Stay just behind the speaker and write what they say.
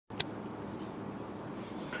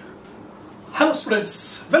Hello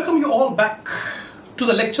students, welcome you all back to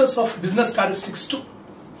the lectures of Business Statistics 2.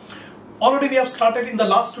 Already we have started in the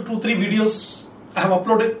last 2-3 videos I have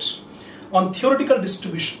uploaded on theoretical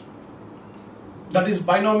distribution, that is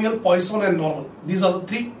binomial, Poisson and normal. These are the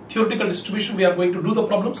three theoretical distribution we are going to do the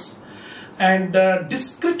problems, and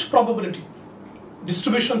discrete probability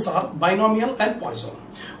distributions are binomial and Poisson.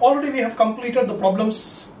 Already we have completed the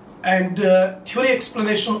problems and theory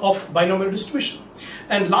explanation of binomial distribution,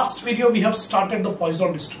 and last video we have started the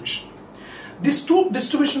Poisson distribution. These two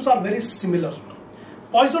distributions are very similar.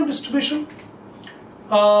 Poisson distribution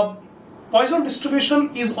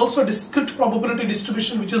is also a discrete probability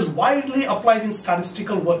distribution which is widely applied in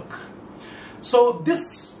statistical work. So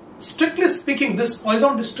this, strictly speaking, this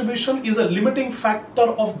Poisson distribution is a limiting factor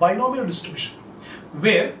of binomial distribution,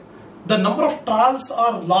 where the number of trials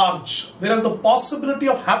are large, whereas the possibility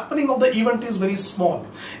of happening of the event is very small.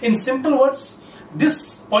 In simple words,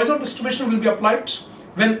 this Poisson distribution will be applied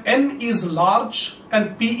when n is large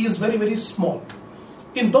and p is very small.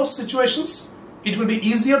 In those situations, it will be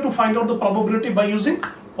easier to find out the probability by using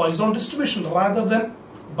Poisson distribution rather than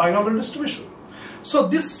binomial distribution. So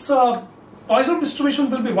this Poisson distribution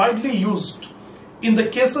will be widely used in the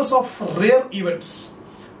cases of rare events,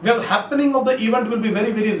 where the happening of the event will be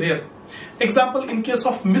very rare. Example, in case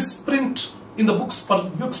of misprint in the books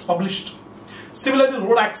published. Similarly,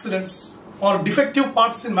 road accidents or defective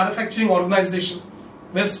parts in manufacturing organization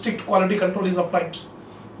where strict quality control is applied.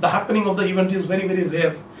 The happening of the event is very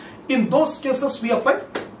rare. In those cases, we apply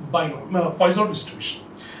Poisson distribution.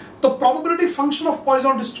 The probability function of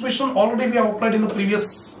Poisson distribution already we have applied in the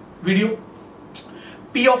previous video.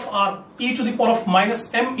 P of r, e to the power of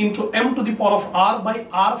minus m into m to the power of r by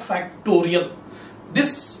r factorial.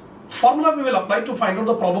 This formula we will apply to find out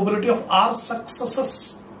the probability of r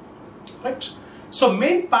successes, right? So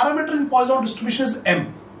main parameter in Poisson distribution is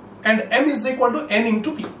m, and m is equal to n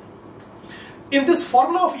into p. In this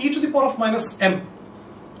formula of e to the power of minus m,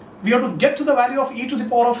 we have to get to the value of e to the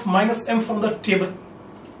power of minus m from the table.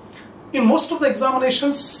 In most of the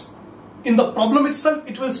examinations, in the problem itself,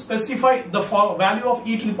 it will specify the value of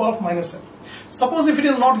e to the power of minus m. Suppose if it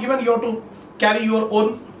is not given, you have to carry your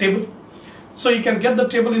own table. So you can get the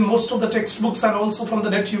table in most of the textbooks, and also from the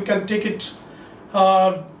net you can take it,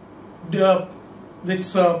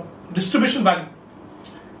 this distribution value,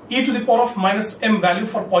 e to the power of minus m value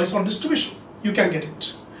for Poisson distribution. You can get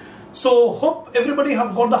it. So hope everybody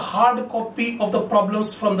have got the hard copy of the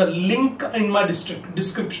problems from the link in my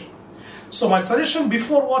description. So my suggestion,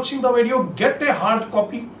 before watching the video, get a hard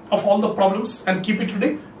copy of all the problems and keep it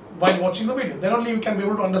ready while watching the video. Then only you can be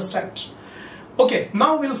able to understand. Okay,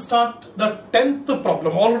 now we'll start the 10th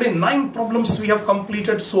problem. Already 9 problems we have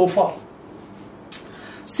completed so far.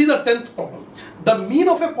 See the 10th problem. The mean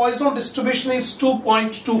of a Poisson distribution is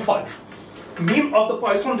 2.25. Mean of the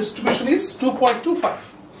Poisson distribution is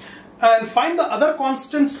 2.25. And find the other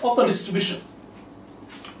constants of the distribution.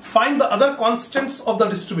 Find the other constants of the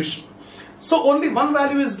distribution. So only one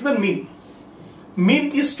value is given, mean.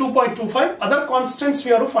 Mean is 2.25. Other constants we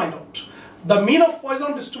have to find out. The mean of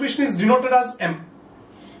Poisson distribution is denoted as m.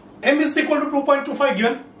 M is equal to 2.25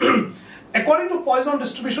 given. According to Poisson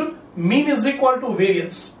distribution, mean is equal to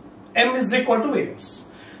variance. M is equal to variance.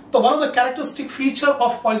 So one of the characteristic feature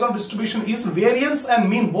of Poisson distribution is variance and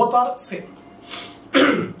mean both are same.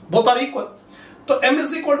 Both are equal. So m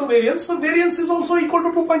is equal to variance. So variance is also equal to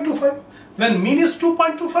 2.25. When mean is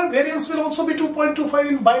 2.25, variance will also be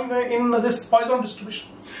 2.25 in this Poisson distribution.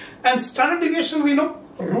 And standard deviation, we know,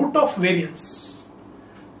 root of variance.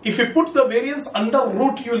 If you put the variance under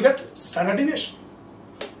root, you will get standard deviation.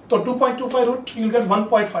 So 2.25 root, you will get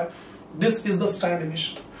 1.5. This is the standard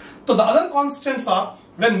deviation. So the other constants are,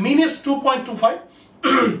 when mean is 2.25,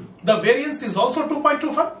 the variance is also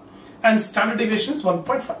 2.25, and standard deviation is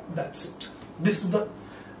 1.5. That's it. This is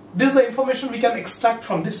the information we can extract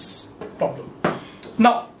from this problem.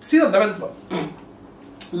 Now, see the 11th one.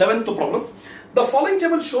 11th problem. The following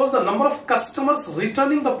table shows the number of customers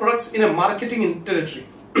returning the products in a marketing territory.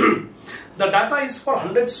 The data is for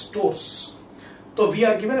 100 stores. So we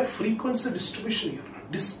are given a frequency distribution here,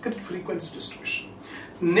 discrete frequency distribution.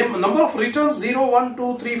 Number of returns 0, 1,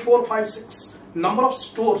 2, 3, 4, 5, 6. Number of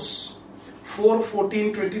stores 4,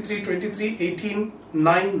 14, 23, 23, 18,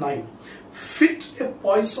 9, 9. Fit a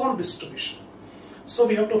Poisson distribution. So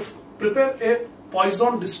we have to prepare a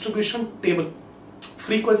Poisson distribution table,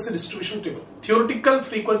 frequency distribution table, theoretical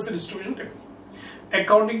frequency distribution table,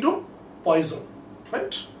 according to Poisson,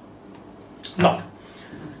 right? Now,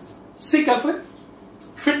 see carefully.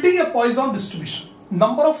 Fitting a Poisson distribution,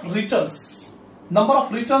 number of returns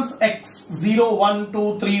x 0, 1,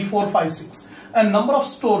 2, 3, 4, 5, 6. and number of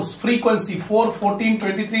stores, frequency 4, 14,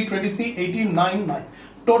 23, 23, 18, 9, 9.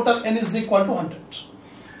 Total n is equal to 100.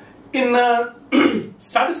 In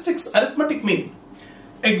statistics arithmetic mean,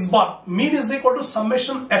 x bar mean is equal to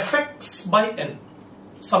summation fx by n.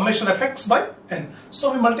 Summation fx by n.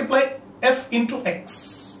 So we multiply f into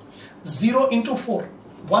x. 0 into 4,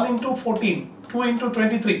 1 into 14, 2 into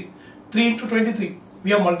 23, 3 into 23.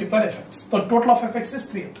 We have multiplied fx. The total of fx is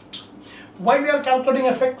 300. Why we are calculating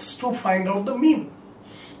fx? To find out the mean.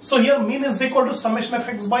 So here mean is equal to summation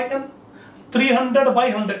fx by n. 300 by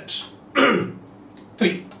 100.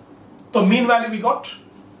 3. So mean value we got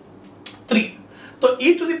 3. So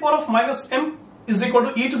e to the power of minus m is equal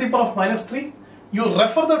to e to the power of minus 3. You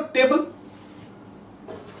refer the table.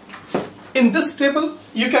 In this table,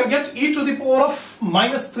 you can get e to the power of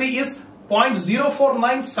minus 3 is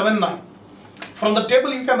 0.04979. From the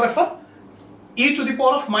table, you can refer e to the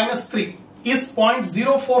power of minus 3 is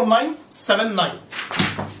 0.04979.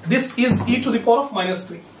 This is e to the power of minus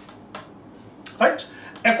 3. Right?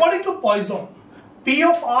 According to Poisson, P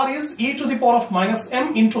of r is e to the power of minus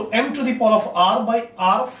m into m to the power of r by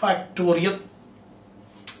r factorial.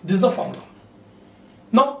 This is the formula.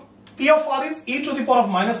 Now, P of r is e to the power of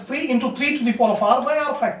minus 3 into 3 to the power of r by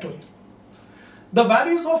r factorial. The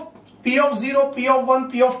values of P of 0, P of 1,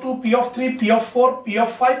 P of 2, P of 3, P of 4, P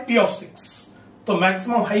of 5, P of 6. So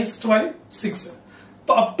maximum highest value 6.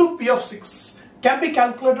 So up to P of 6 can be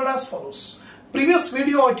calculated as follows. Previous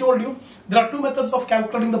video I told you there are two methods of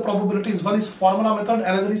calculating the probabilities. One is formula method,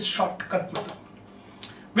 another is shortcut method.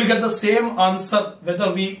 We'll get the same answer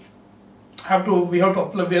whether we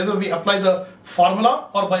apply the formula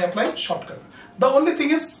or by applying shortcut. The only thing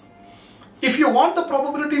is, if you want the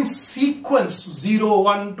probability in sequence 0,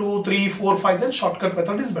 1, 2, 3, 4, 5, then shortcut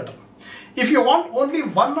method is better. If you want only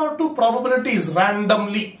one or two probabilities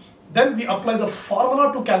randomly, then we apply the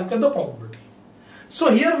formula to calculate the probability.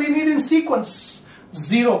 So here we need in sequence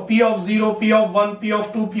 0, P of 0, P of 1, P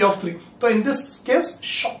of 2, P of 3. So in this case,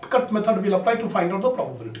 shortcut method will apply to find out the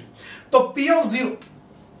probability. So P of 0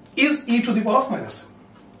 is e to the power of minus m.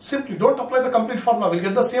 Simply don't apply the complete formula, we'll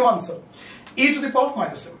get the same answer. E to the power of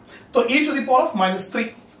minus m. So e to the power of minus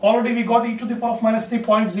 3. Already we got e to the power of minus 3,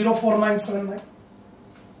 0.04979.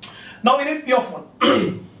 Now we need P of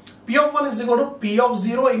 1. P of 1 is equal to P of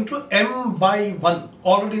 0 into m by 1.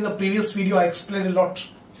 Already in the previous video I explained a lot.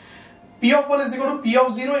 P of 1 is equal to P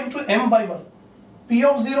of 0 into m by 1. P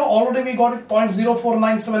of 0 already we got it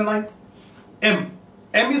 0.04979. M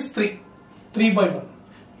is 3. 3 by 1.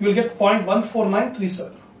 You will get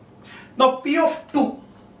 0.14937. Now P of 2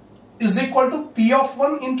 is equal to P of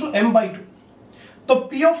 1 into m by 2. So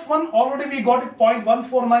P of 1 already we got it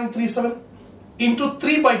 0.14937 into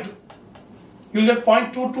 3 by 2. You will get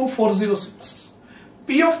 0.22406.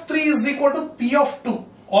 P of 3 is equal to P of 2.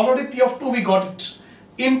 Already P of 2 we got it.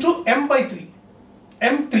 Into m by 3.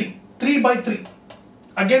 M3. 3 by 3.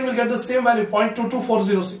 Again we will get the same value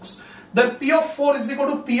 0.22406. Then P of 4 is equal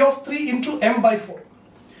to P of 3 into m by 4.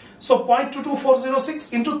 So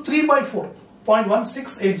 0.22406 into 3 by 4.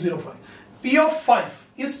 0.16805. P of 5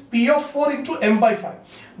 is P of 4 into m by 5.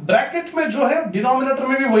 Bracket में जो है denominator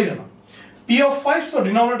में भी वही रहना. P of 5, so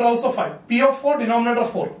denominator also 5. P of 4, denominator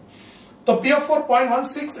 4. So P of 4,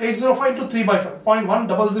 0.16805 into 3 by 5,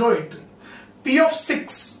 0.10083. P of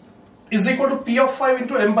 6 is equal to P of 5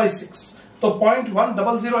 into m by 6. So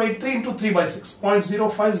 0.10083 into 3 by 6,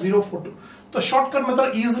 0.05042. The shortcut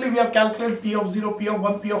method easily we have calculated P of 0, P of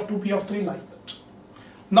 1, P of 2, P of 3 like that.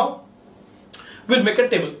 Now we'll make a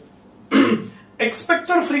table.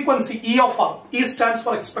 Expected frequency E of R. E stands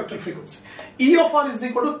for expected frequency. E of R is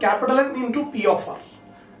equal to capital N into P of R.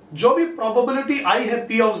 जो भी probability I है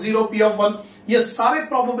P of 0, P of 1, ये सारे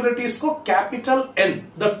probabilities को capital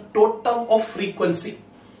N, the total of frequency.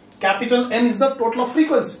 Capital N is the total of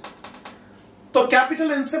frequency. तो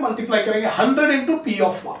capital N से multiply करेंगे 100 into P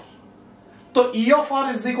of R. तो E of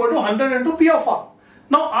R is equal to 100 into P of R.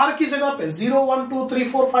 Now R की जगह पे 0, 1, 2, 3,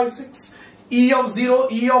 4, 5, 6. E of 0,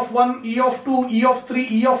 E of 1, E of 2, E of 3,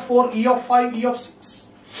 E of 4, E of 5, E of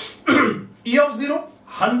 6. E of 0,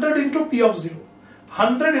 100 into P of 0.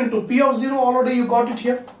 100 into P of 0, already you got it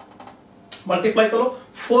here. Multiply karo,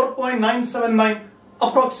 4.979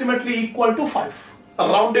 approximately equal to 5.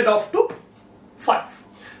 Rounded off to 5.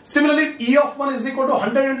 Similarly, E of 1 is equal to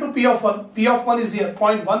 100 into P of 1. P of 1 is here,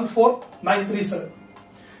 0.14937.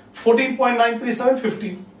 14.937,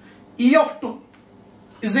 15. E of 2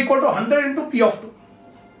 is equal to 100 into P of 2.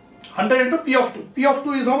 100 into P of 2. P of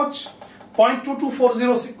 2 is how much?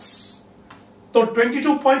 0.22406. So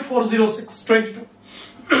 22.406. 22.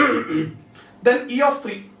 Then E of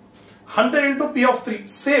 3. 100 into P of 3.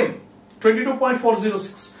 Same.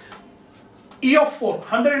 22.406. E of 4,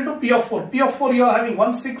 100 into P of 4. P of 4 you are having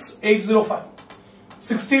 16805.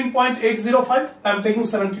 16.805, I am taking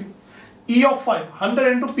 17. E of 5,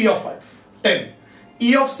 100 into P of 5, 10.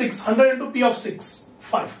 E of 6, 100 into P of 6,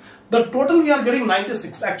 5. The total we are getting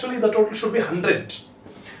 96. Actually, the total should be 100.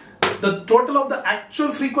 The total of the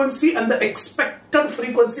actual frequency and the expected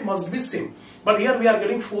frequency must be same. But here we are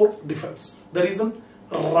getting 4 difference. The reason,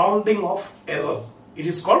 rounding of error. It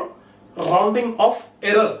is called rounding of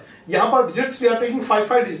error. यहाँ पर digits we are taking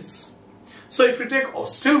 5 digits. So if we take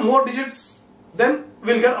still more digits, then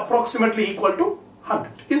we'll get approximately equal to 100.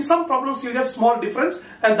 In some problems you get small difference,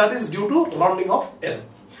 and that is due to rounding of error.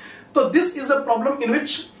 So this is a problem in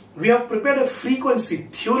which we have prepared a frequency,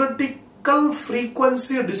 theoretical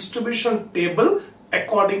frequency distribution table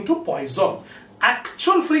according to Poisson.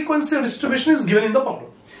 Actual frequency distribution is given in the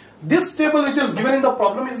problem. This table which is given in the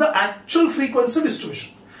problem is the actual frequency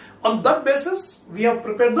distribution. On that basis, we have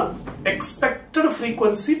prepared the expected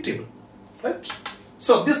frequency table. Right?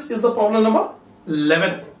 So this is the problem number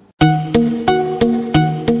 11.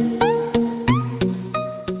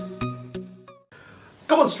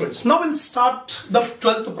 Come on students, now we'll start the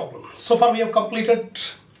 12th problem. So far we have completed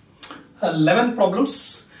 11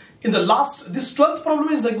 problems. In the last, this 12th problem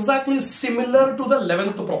is exactly similar to the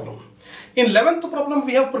 11th problem. In 11th problem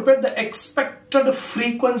we have prepared the expected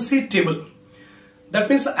frequency table. That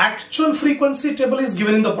means actual frequency table is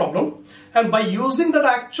given in the problem, and by using that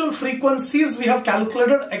actual frequencies we have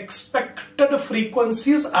calculated expected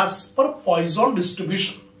frequencies as per Poisson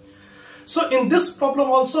distribution. So in this problem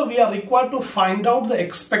also we are required to find out the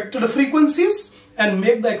expected frequencies and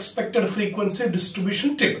make the expected frequency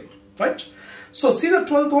distribution table, right? So see the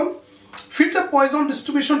 12th one. Fit a Poisson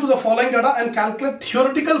distribution to the following data and calculate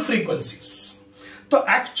theoretical frequencies. The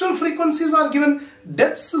actual frequencies are given,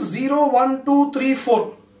 depths 0, 1, 2, 3,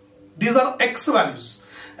 4. These are X values.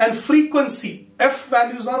 And frequency, F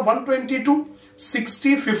values are 122,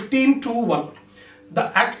 60, 15, 2, 1. The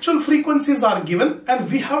actual frequencies are given, and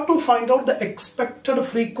we have to find out the expected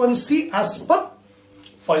frequency as per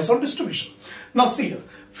Poisson distribution. Now see here,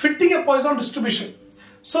 fitting a Poisson distribution.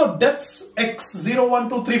 So depths X, 0, 1,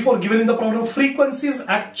 2, 3, 4 given in the problem. Frequencies,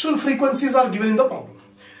 actual frequencies are given in the problem.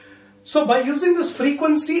 So by using this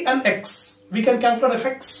frequency and X, we can calculate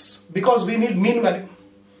Fx because we need mean value.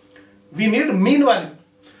 We need mean value.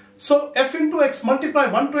 So F into X, multiply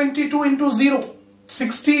 122 into 0,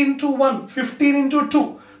 60 into 1, 15 into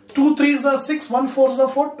 2, 2 3s are 6, 1 4s are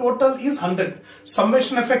 4, total is 100.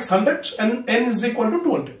 Summation Fx 100 and n is equal to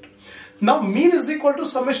 200. Now mean is equal to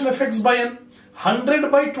summation Fx by n, 100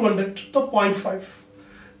 by 200, so 0.5.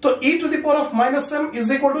 So e to the power of minus m is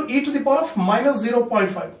equal to e to the power of minus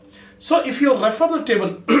 0.5. So if you refer the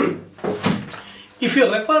table, e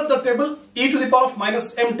to the power of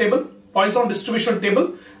minus m table, Poisson distribution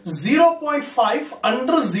table, 0.5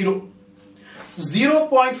 under 0,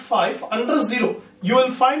 0.5 under 0, you will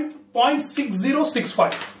find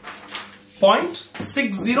 0.6065.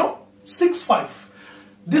 0.6065.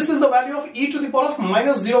 This is the value of e to the power of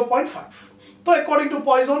minus 0.5. So according to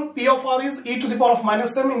Poisson, P of r is e to the power of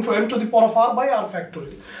minus m into m to the power of r by r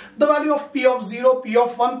factorial. The value of P of 0, P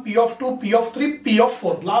of 1, P of 2, P of 3, P of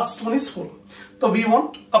 4. Last one is 4. So we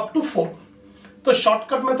want up to 4. The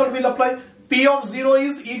shortcut method will apply. P of 0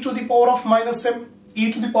 is e to the power of minus m,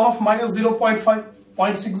 e to the power of minus 0.5,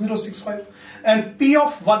 0.6065. And P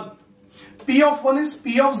of 1. P of 1 is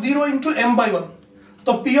P of 0 into m by 1.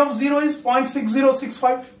 So P of 0 is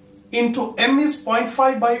 0.6065 into m is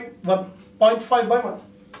 0.5 by 1. 0.5 by 1.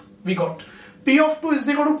 We got P of 2 is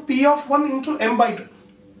equal to P of 1 into m by 2.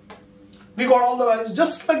 We got all the values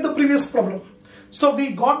just like the previous problem. So we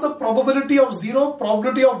got the probability of 0,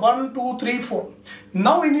 probability of 1, 2, 3, 4.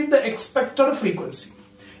 Now we need the expected frequency.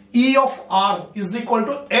 E of r is equal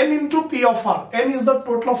to n into P of r. N is the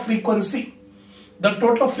total of frequency. The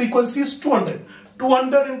total of frequency is 200.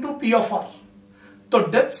 200 into P of r. So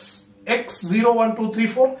that's x 0, 1, 2, 3,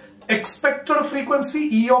 4. Expected frequency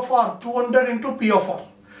E of r, 200 into P of r.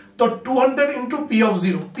 So 200 into P of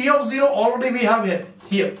 0. P of 0 already we have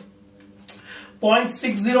here.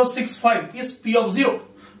 0.6065 is P of 0.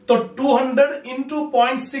 So 200 into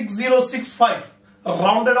 0.6065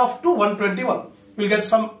 rounded off to 121. We'll get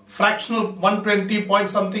some fractional 120 point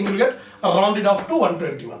something, you'll get rounded off to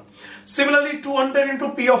 121. Similarly 200 into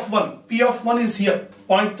P of 1. P of 1 is here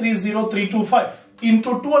 0.30325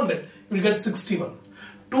 into 200, you'll get 61.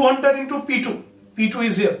 200 into P2. P2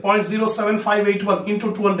 is here 0.07581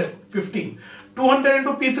 into 200, 15. 200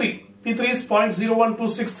 into P3. P3 is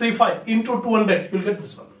 0.012635 into 200, you'll get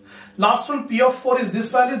this one. Last one, P of 4 is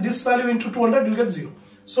this value into 200, you'll get 0.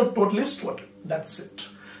 So total is 200. That's it.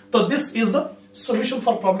 So this is the solution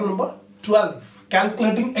for problem number 12.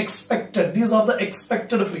 Calculating expected. These are the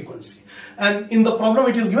expected frequency. And in the problem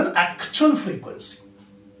it is given actual frequency.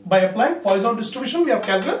 By applying Poisson distribution, we have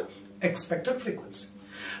calculated expected frequency.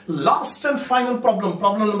 Last and final problem,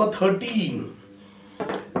 problem number 13.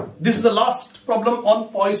 This is the last problem on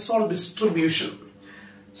Poisson distribution.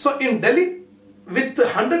 So in Delhi, with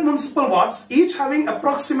 100 municipal wards, each having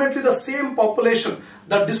approximately the same population,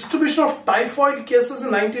 the distribution of typhoid cases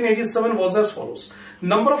in 1987 was as follows.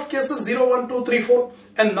 Number of cases 0, 1, 2, 3, 4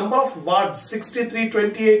 and number of wards 63,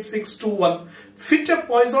 28, 6, 2, 1. Fit a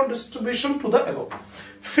Poisson distribution to the above.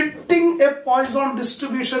 Fitting a Poisson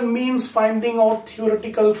distribution means finding out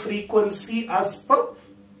theoretical frequency as per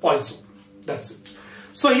Poisson. That's it.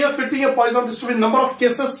 So here fitting a Poisson distribution, number of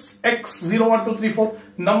cases x 0, 1, 2, 3, 4,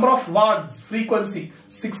 number of wards frequency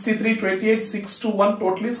 63, 28, 6, 2, 1,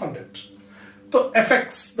 total is 100. So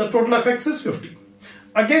fx, the total fx is 50.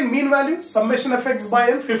 Again mean value, summation fx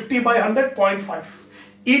by n, 50 by 100, 0.5.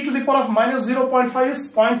 E to the power of minus 0.5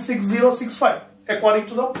 is 0.6065 according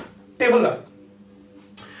to the table value.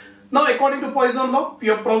 Now according to Poisson law,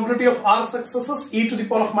 your probability of R successes e to the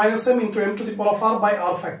power of minus m into m to the power of r by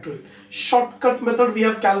r factorial. Shortcut method, we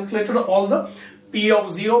have calculated all the p of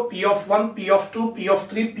 0, p of 1, p of 2, p of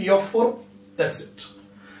 3, p of 4. That's it.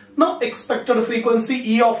 Now expected frequency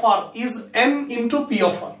E of r is n into p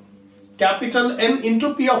of r. Capital N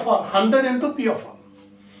into p of r, 100 into p of r.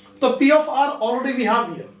 The p of r already we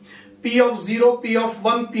have here. P of 0, p of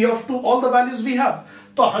 1, p of 2, all the values we have.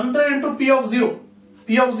 So 100 into p of 0.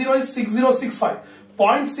 P of 0 is 6065.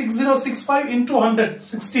 0.6065 into 100,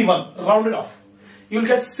 61. Round it off. You will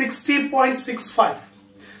get 60.65.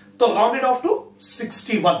 So round it off to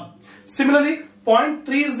 61. Similarly,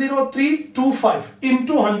 0.30325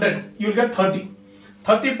 into 100. You will get 30.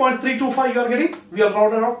 30.325 you are getting. We are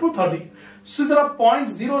rounded off to 30. So there are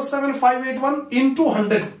 0.07581 into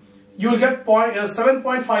 100. You will get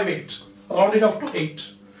 7.58. Round it off to 8.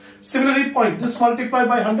 Similarly, this multiplied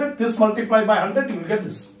by 100, this multiplied by 100, you will get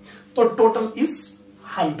this. So total is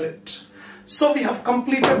 100. So we have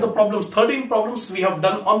completed the problems, 13 problems we have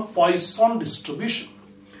done on Poisson distribution.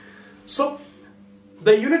 So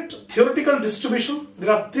the unit theoretical distribution,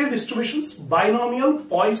 there are 3 distributions: binomial,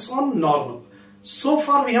 Poisson, normal. So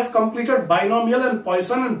far we have completed binomial and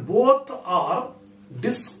Poisson, and both are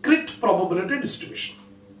discrete probability distribution.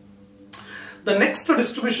 The next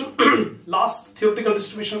distribution, last theoretical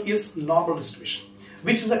distribution, is normal distribution,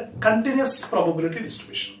 which is a continuous probability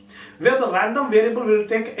distribution, where the random variable will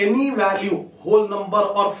take any value, whole number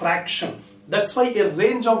or fraction. That's why a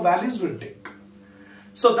range of values will take.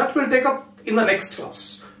 So that will take up in the next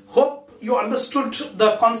class. Hope you understood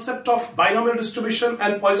the concept of binomial distribution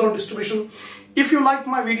and Poisson distribution. If you like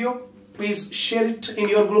my video, please share it in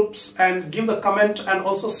your groups and give a comment, and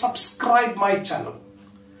also subscribe my channel.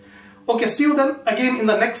 Okay, see you then again in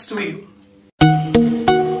the next video.